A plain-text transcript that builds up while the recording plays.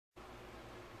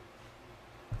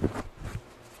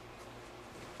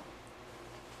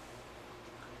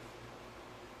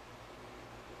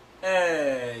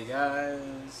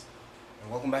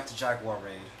welcome back to Jaguar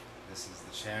Raid. This is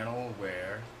the channel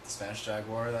where the Spanish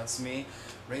Jaguar, that's me,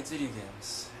 raids video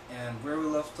games. And where we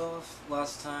left off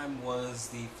last time was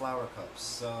the flower cups,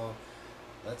 so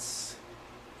let's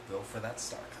go for that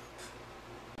star cup.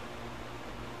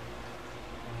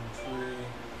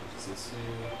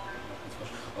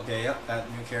 Okay, yep, that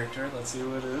new character, let's see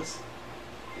who it is.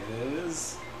 It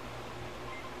is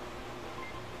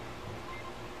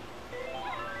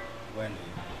Wendy.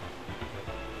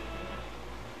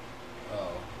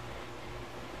 Oh.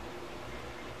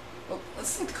 Well,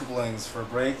 let's think a couple things for a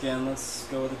break and let's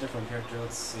go with a different character.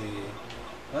 Let's see.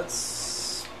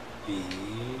 Let's be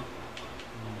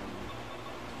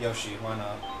Yoshi, why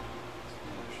not?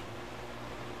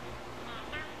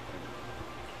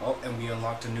 Oh, and we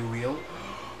unlocked a new wheel.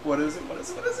 What is it? What is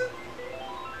it? What is it?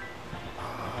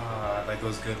 Ah, that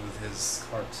goes good with his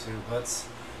cart too, but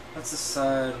let's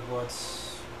decide what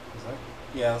is that?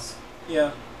 Yes.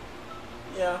 Yeah.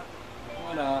 Yeah.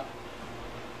 Why not?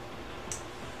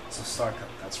 So Star Cup,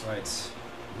 that's right.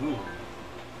 Ooh.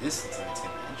 This looks like it's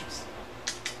gonna be interesting.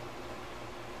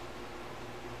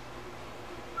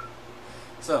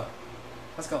 So,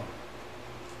 let's go.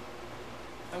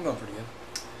 I'm going pretty good.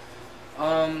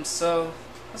 So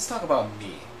let's talk about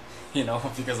me. You know,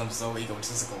 because I'm so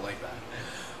egotistical like that.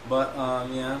 But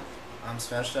yeah, I'm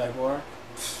Spanish Jaguar.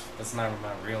 That's not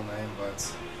my real name,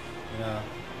 but you know,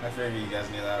 I figured you guys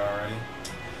knew that already.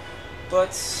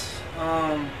 But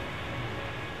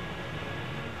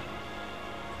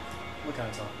what can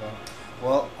I talk about?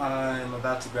 Well, I'm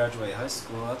about to graduate high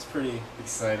school. That's pretty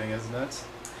exciting, isn't it?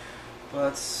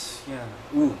 But yeah,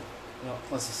 ooh, no,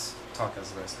 let's just talk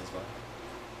as the race goes by.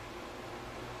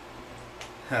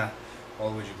 Ha,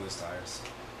 all Luigi Blue's tires.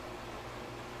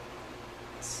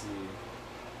 Let's see.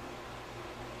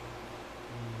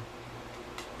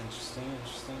 Interesting,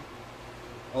 interesting.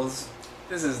 Oh,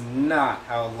 this is not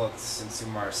how it looks in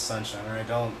Super Mario Sunshine, alright?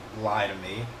 Don't lie to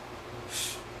me.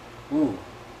 Ooh.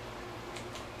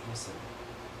 Listen.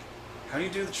 How do you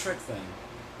do the trick thing?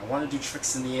 I want to do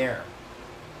tricks in the air.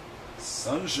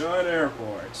 Sunshine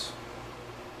Airport.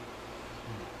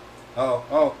 Oh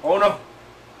no!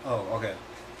 Oh, okay.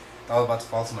 I was about to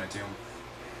fall to my doom.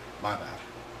 My bad.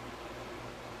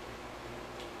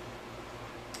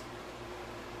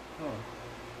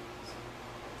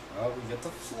 Oh, we get to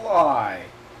fly.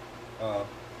 Oh,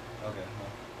 okay.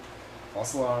 Well,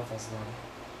 false alarm, false alarm.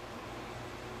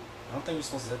 I don't think you're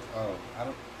supposed to hit. Oh,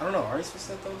 I don't know. Are you supposed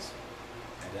to hit those?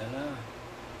 I don't know.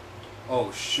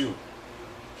 Oh shoot!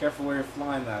 Careful where you're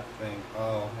flying that thing.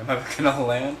 Oh, am I gonna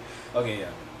land? Okay,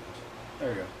 yeah. There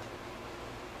we go.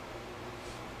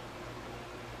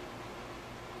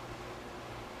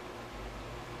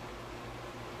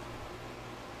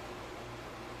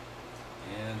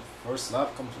 And first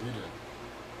lap completed.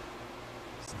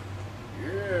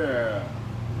 Yeah!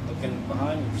 Looking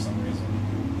behind me for some reason.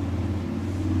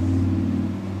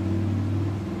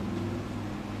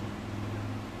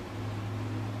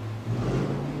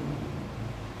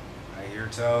 I hear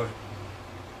Toad.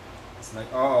 It's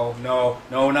like, oh no,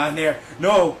 no, not in here.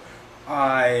 No!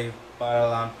 Ay, para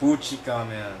la puchica,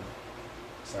 man.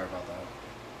 Sorry about that.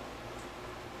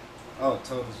 Oh,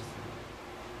 Toad is just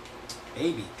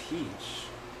Baby Peach.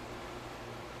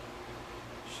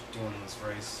 What's she doing in this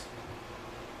race?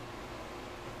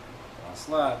 Last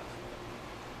lap.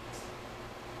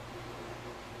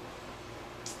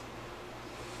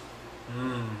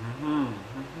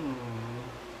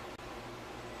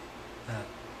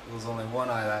 It was only one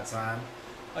eye that time.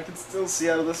 I can still see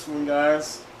out of this one,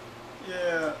 guys.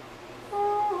 Yeah.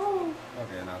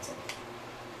 Okay, now it's on.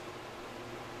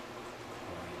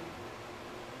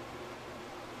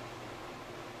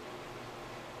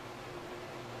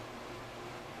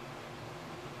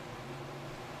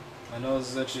 My nose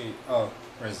is itchy. Oh,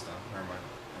 raise it down. Never mind.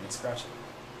 I need to scratch it.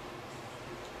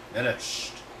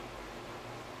 Finished.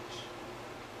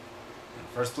 In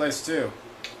first place, too.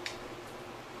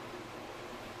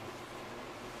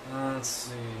 Let's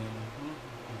see.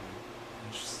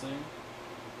 Interesting.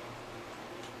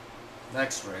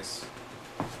 Next race.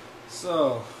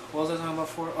 So, what was I talking about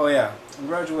before? Oh yeah, I'm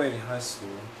graduating high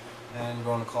school and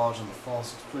going to college in the fall,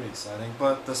 so it's pretty exciting.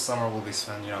 But this summer we'll be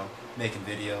spending, you know, making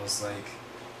videos like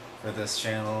for this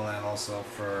channel and also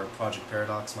for Project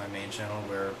Paradox, my main channel,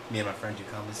 where me and my friend do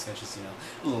comedy sketches, you know,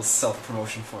 a little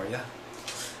self-promotion for you.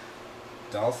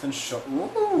 Dolphin show.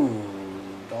 Ooh,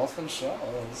 dolphin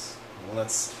shells. Well,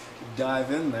 let's dive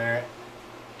in there.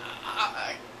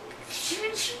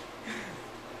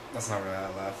 That's not really how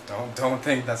I laugh. Don't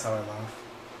think that's how I laugh.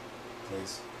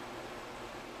 Please.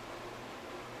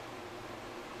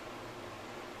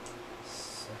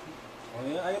 Oh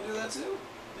yeah, I can do that too?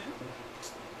 Yeah.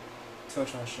 toe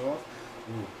trying to show off.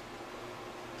 Ooh.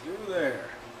 Through there.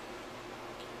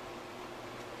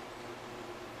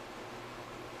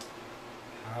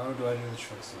 How do I do the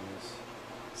tricks on this?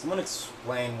 Someone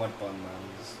explain what button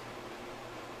that is.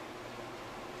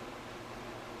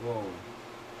 Whoa.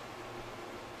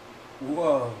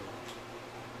 Whoa.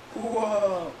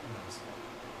 Whoa.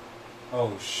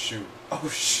 Oh shoot. Oh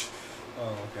sh.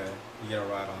 Oh okay. You get a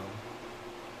ride on.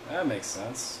 That makes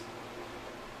sense.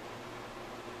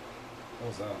 What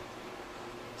was that?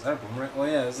 Is that a boomerang? Oh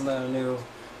yeah, isn't that a new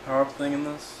power-up thing in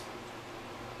this?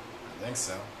 I think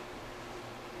so.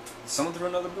 Someone threw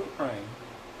another boomerang.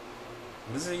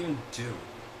 What does it even do?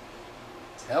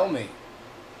 Tell me.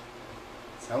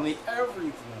 Tell me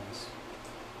everything else.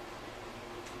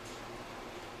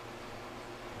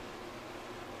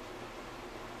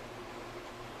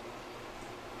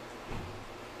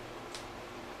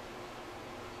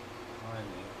 Behind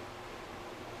me.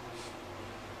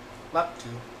 Lap 2.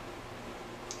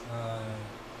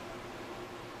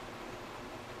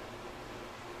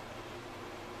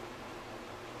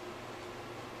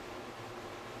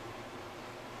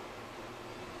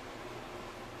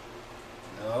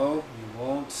 No, you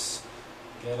won't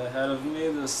get ahead of me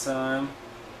this time.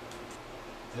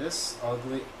 This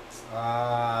ugly...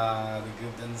 Ah, the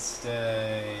goop didn't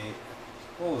stay.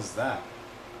 What was that?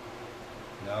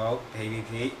 No, baby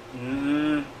Pete.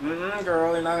 Girl,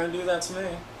 you're not gonna do that to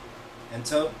me. And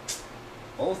to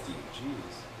both you,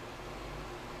 jeez.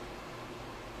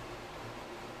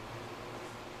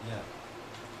 Yeah.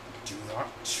 Do that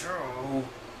too.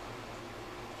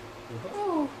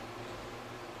 Woohoo!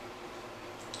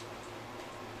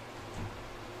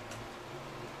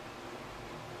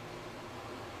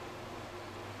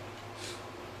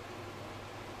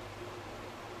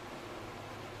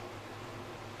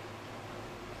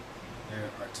 There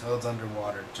are toads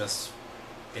underwater. Just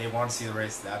they want to see the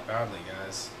race that badly,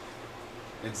 guys.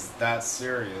 It's that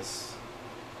serious.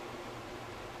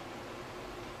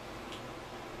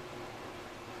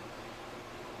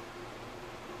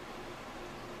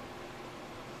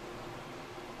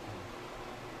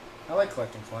 I like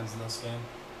collecting coins in this game.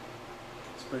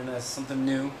 It's pretty nice. Something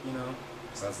new, you know,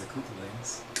 besides the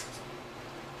Koopalings.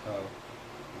 Oh.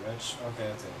 Rich? Okay,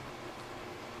 that's it.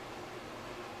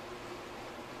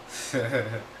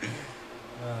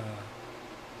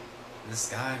 This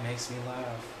guy makes me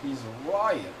laugh. He's a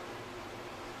riot.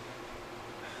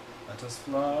 Let us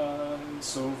fly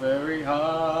so very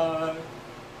high.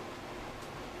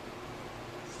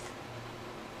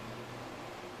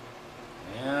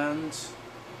 And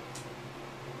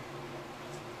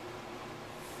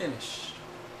finished.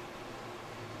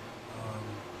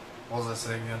 What was I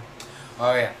saying again?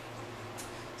 Oh yeah.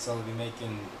 So I'll be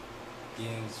making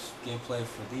gameplay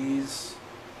for these,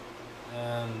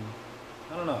 and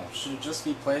I don't know. Should it just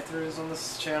be playthroughs on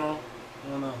this channel? I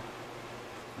don't know.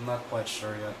 I'm not quite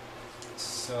sure yet.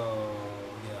 So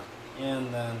yeah,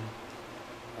 and then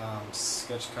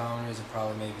sketch comedies and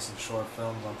probably maybe some short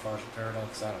films on Project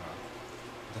Paradox. I don't know.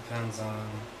 Depends on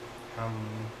how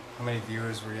many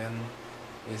viewers we're in,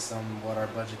 based on what our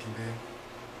budget can be.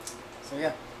 So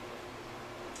yeah.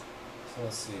 So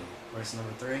let's see. Race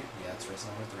number 3? Yeah, it's race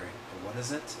number 3. But what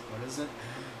is it? What is it?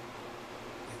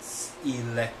 It's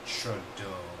Electrodome.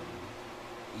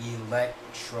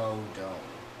 Electrodome.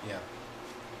 Yeah.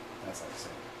 That's how you say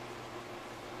it.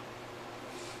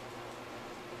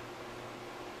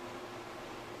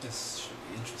 This should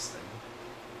be interesting.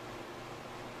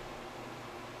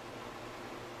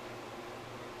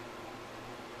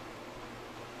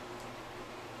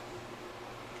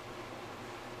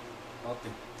 Oh, the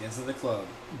dance of the club.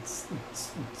 You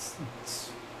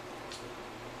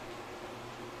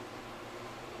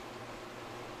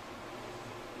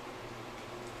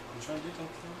trying to do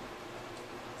something?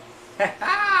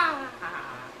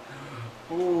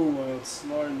 Oh, I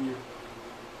outsmarted you.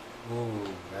 Ooh,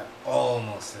 that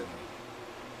almost hit me.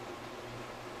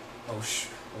 Oh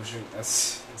shoot,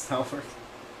 that's not working.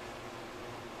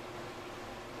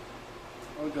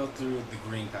 I'll go through the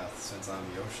green path since I'm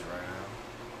Yoshi right now.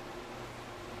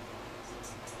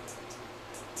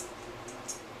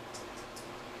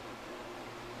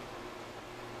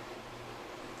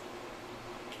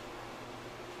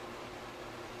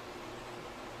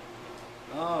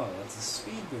 Oh, that's a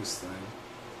speed boost thing.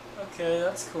 Okay,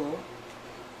 that's cool.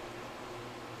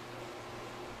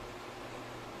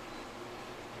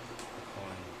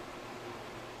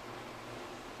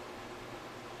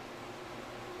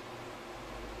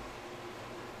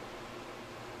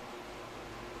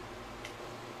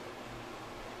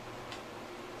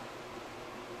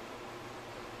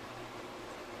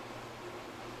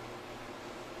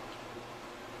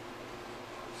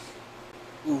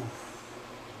 Ooh.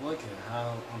 Look at how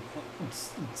on point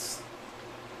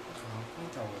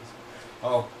that was.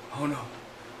 Oh no.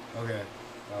 Okay.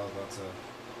 I was about to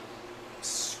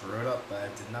screw it up, but I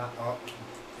did not. Oh,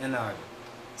 and now I did.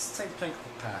 Let's take pink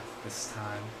path this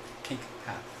time. Pink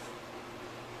path.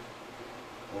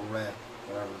 Or red,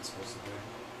 whatever it's supposed to be.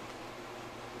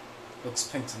 Looks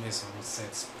pink to me, so I'm gonna say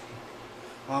it's pink.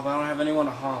 Oh, but I don't have anyone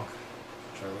to honk.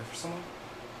 Should I wait for someone?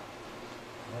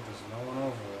 No, there's no one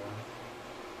over there.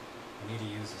 I need to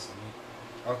use this.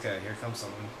 Okay, here comes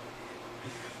someone.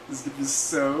 This is gonna be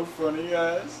so funny,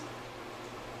 guys.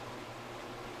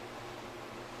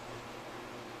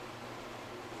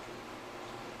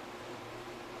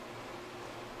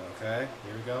 Okay,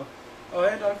 here we go. Oh,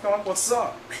 hey, Donkey Kong, what's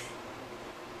up?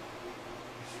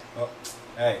 Oh,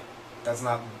 hey, that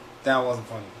wasn't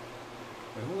funny.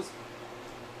 Wait, who was?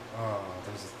 Oh,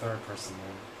 there's a third person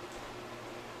there.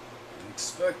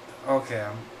 Okay,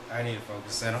 I need to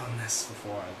focus in on this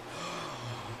before I.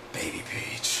 Baby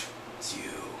Peach, it's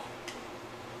you.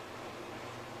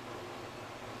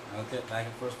 I'll get back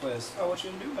in first place. Oh, what you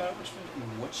gonna do about it?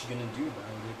 What you gonna do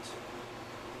about it?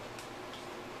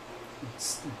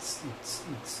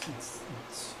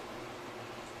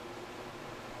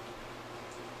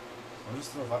 I'll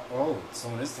just throw oh,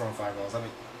 someone is throwing fireballs. I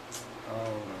mean,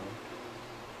 oh no.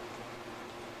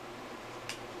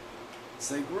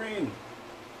 Say green.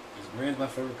 Because green's my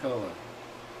favorite color.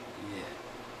 Yeah.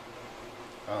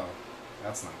 Oh,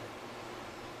 that's not good.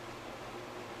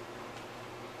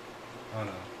 Oh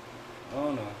no.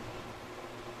 Oh no.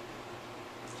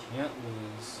 Can't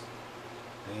lose.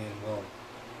 And well,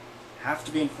 have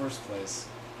to be in first place.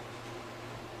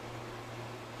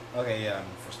 Okay, yeah, I'm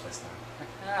in first place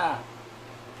now.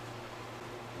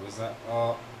 Who was that?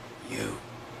 Oh, you.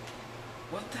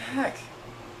 What the heck?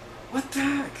 What the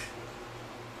heck?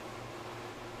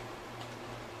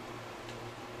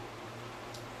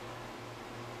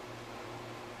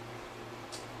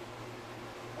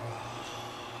 Oh,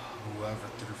 whoever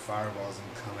threw fireballs,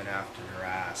 I'm coming after your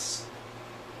ass.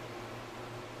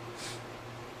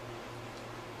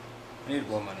 I need to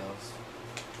blow my nose.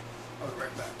 I'll be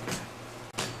right back.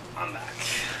 I'm back.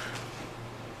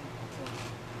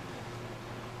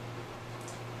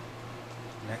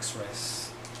 Next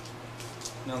race.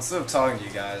 Now, instead of talking to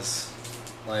you guys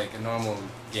like a normal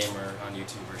gamer on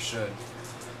YouTuber should,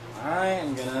 I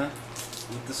am gonna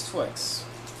eat this Twix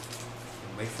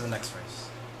and wait for the next race.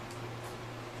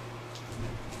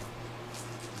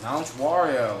 Mount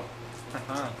Wario.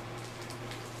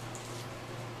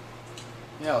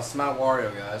 Yeah, let's Mount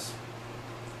Wario, guys.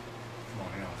 Come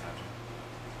on, you know what happened.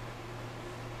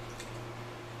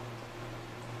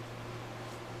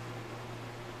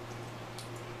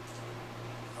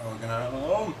 Oh, we're gonna have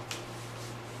home.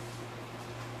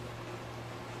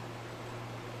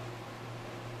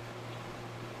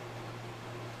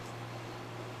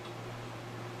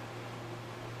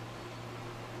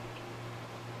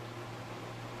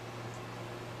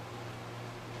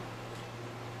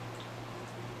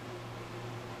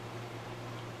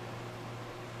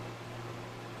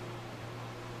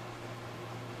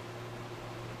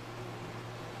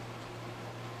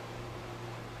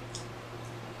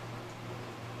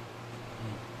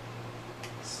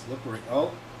 Slippery.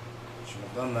 Oh, should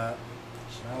have done that.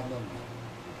 Should have done that.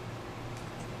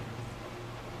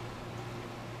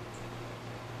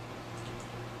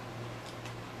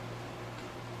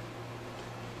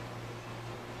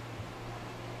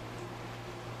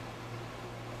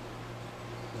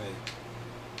 Wait.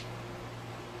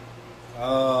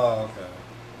 Oh, okay.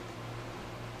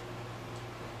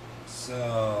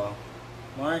 So,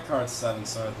 Mario Kart 7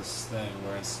 started this thing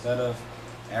where instead of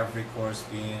every course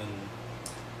being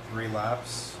 3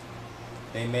 laps,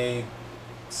 they made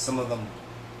some of them,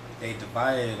 they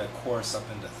divided a course up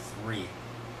into 3.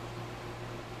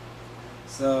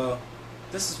 So,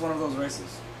 this is one of those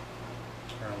races,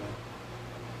 apparently.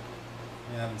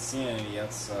 I haven't seen any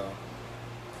yet, so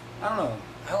I don't know.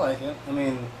 I like it. I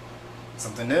mean, it's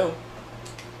something new.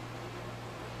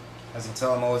 As you can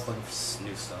tell, I'm always looking for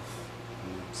new stuff,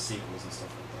 and sequels and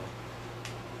stuff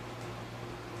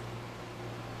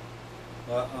like that.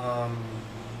 But,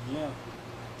 yeah.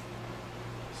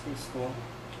 It's cool.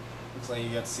 Looks like you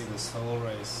get to see this whole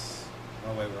race.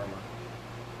 Oh wait, where am I?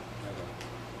 Okay.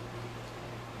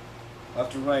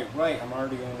 Left to right, right. I'm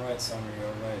already going right, so I'm gonna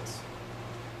go right.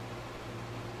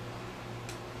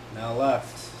 Now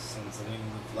left, since I didn't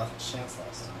give left a chance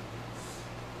last time.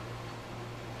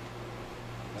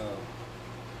 No.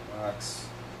 Rocks.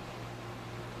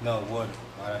 No, wood.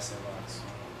 Why did I say rocks?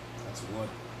 That's wood.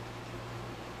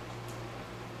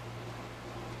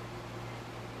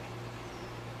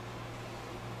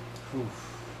 Oof.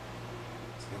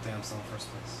 Good thing I'm still in first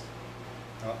place.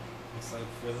 Oh, looks like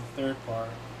for the third part.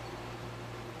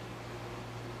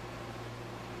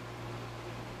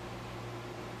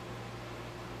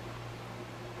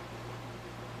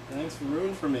 Thanks for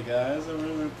rooting for me, guys. I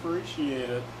really appreciate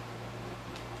it.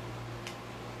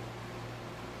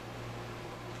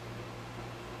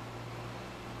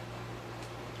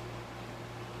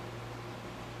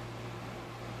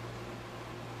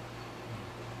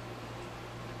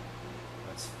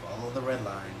 Let's follow the red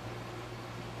line.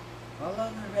 Follow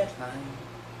the red line.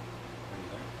 Where are you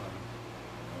there?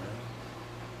 Where?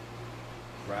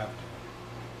 Grabbed it.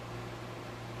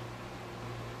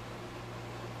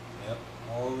 Yep,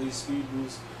 all these speed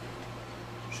boosts.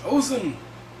 Chosen!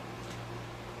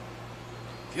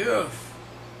 Give!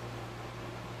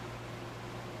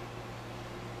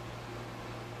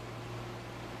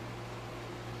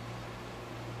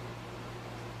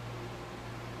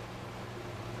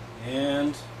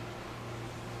 And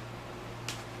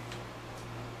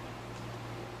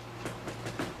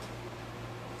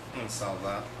let's solve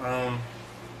that.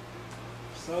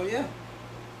 So yeah.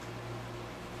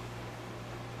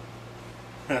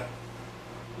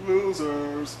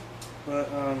 Losers. But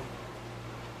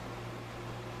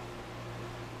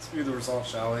let's view the results,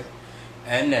 shall we?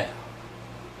 And now,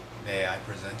 may I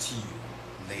present to you,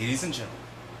 ladies and gentlemen,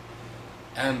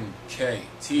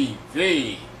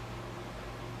 MKTV,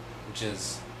 which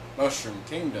is Mushroom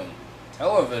Kingdom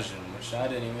Television, which I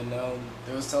didn't even know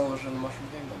there was television in the Mushroom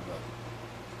Kingdom, but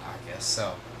I guess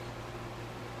so.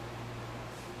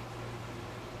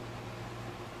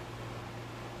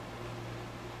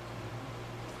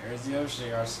 Here's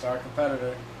Yoshi, our star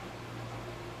competitor.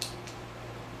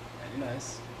 Very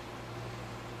nice.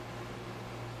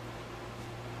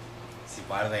 See,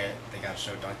 why do they gotta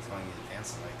show Donkey Kong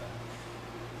advancing like that?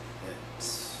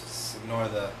 Just ignore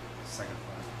the second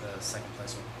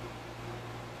place one.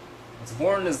 What's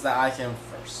important is that I came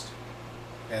first.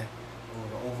 Okay?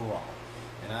 Overall.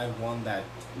 And I won that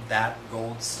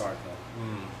gold star cup.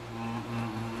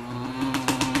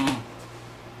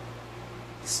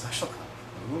 The special cup.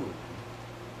 Ooh.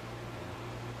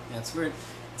 Yeah, it's weird.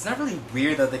 It's not really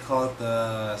weird that they call it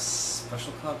the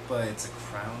special cup, but it's a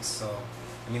crown, so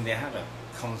I mean they had to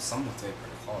come with some paper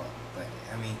to call it. But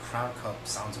I mean crown cup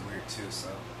sounds weird too, so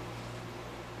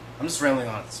I'm just rambling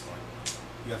on at this point.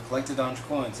 You have collected 100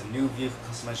 coins. A new vehicle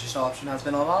customization option has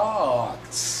been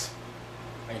unlocked.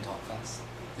 I can talk fast,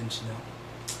 didn't you know?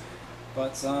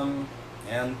 But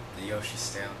and the Yoshi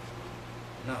stamp.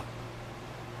 No.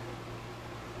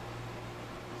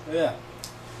 So yeah,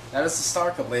 that is the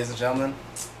Star Cup, ladies and gentlemen.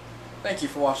 Thank you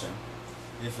for watching.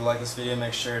 If you like this video,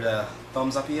 make sure to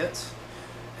thumbs up it.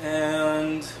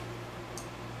 And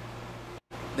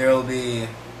there will be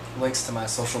links to my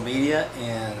social media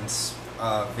and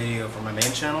a video for my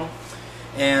main channel.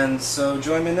 And so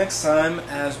join me next time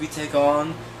as we take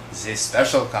on the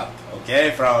Special Cup. Okay,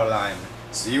 Fraulein?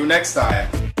 See you next time.